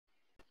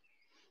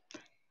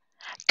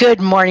Good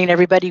morning,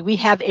 everybody. We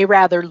have a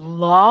rather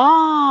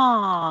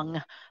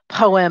long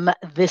poem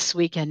this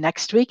week and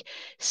next week.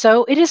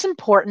 So it is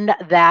important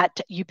that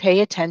you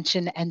pay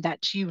attention and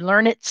that you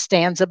learn it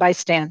stanza by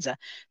stanza.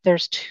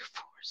 There's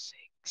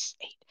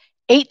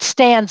 8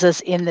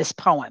 stanzas in this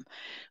poem,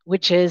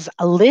 which is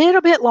a little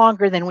bit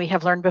longer than we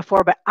have learned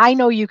before, but I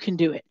know you can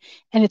do it.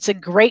 And it's a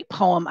great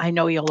poem. I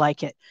know you'll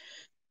like it.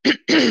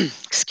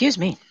 Excuse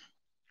me.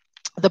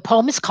 The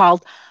poem is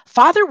called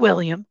Father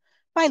William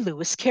by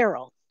Lewis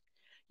Carroll.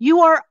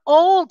 You are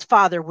old,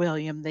 Father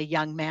William, the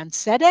young man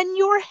said, and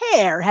your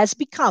hair has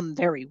become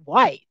very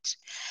white.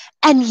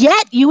 And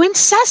yet you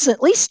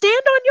incessantly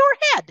stand on your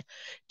head.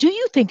 Do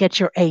you think at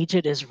your age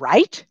it is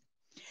right?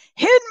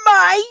 In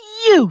my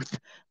youth,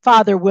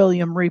 Father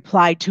William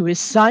replied to his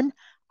son,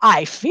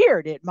 I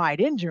feared it might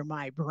injure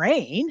my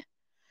brain.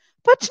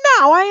 But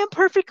now I am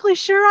perfectly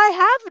sure I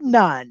have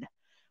none.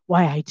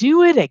 Why, I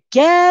do it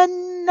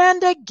again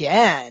and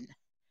again.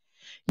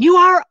 You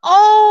are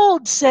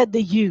old, said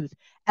the youth,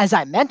 as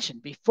I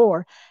mentioned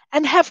before,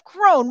 and have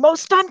grown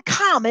most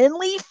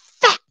uncommonly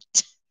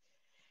fat.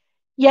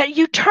 Yet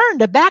you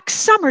turned a back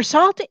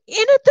somersault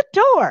in at the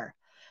door.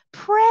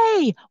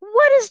 Pray,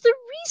 what is the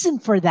reason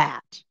for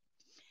that?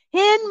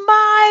 In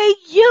my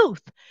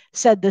youth,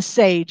 said the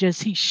sage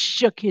as he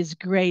shook his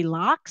gray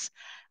locks,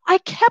 I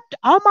kept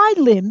all my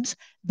limbs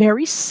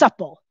very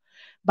supple.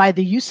 By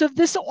the use of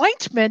this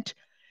ointment,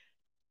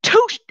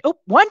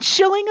 1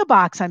 shilling a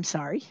box, I'm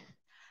sorry.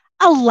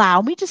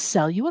 Allow me to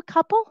sell you a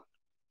couple?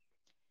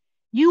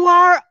 You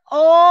are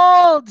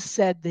old,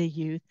 said the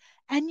youth,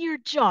 and your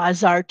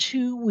jaws are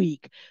too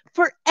weak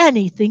for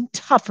anything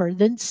tougher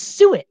than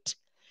suet.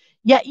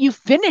 Yet you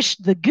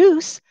finished the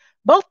goose,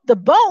 both the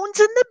bones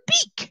and the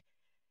beak.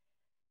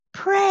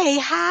 Pray,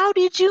 how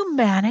did you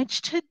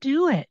manage to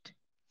do it?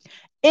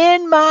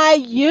 In my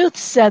youth,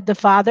 said the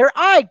father,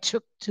 I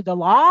took to the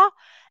law,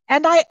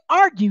 and I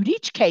argued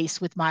each case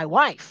with my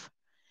wife.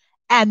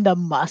 And the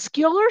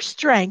muscular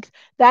strength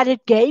that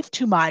it gave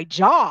to my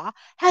jaw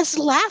has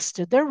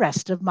lasted the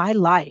rest of my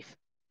life.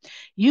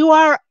 You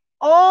are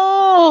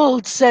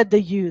old, said the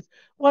youth.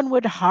 One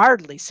would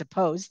hardly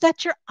suppose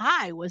that your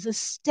eye was as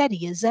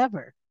steady as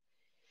ever.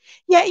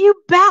 Yet you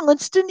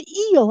balanced an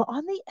eel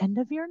on the end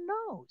of your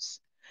nose.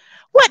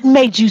 What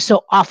made you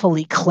so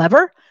awfully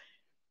clever?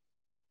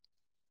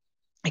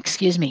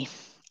 Excuse me.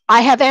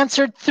 I have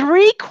answered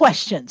 3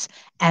 questions,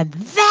 and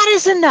that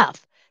is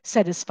enough,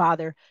 said his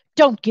father.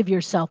 Don't give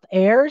yourself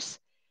airs.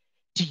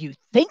 Do you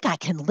think I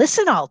can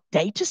listen all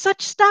day to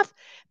such stuff?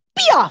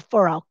 Be off,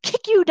 or I'll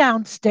kick you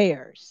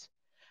downstairs.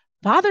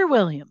 Father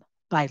William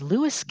by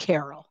Lewis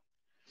Carroll.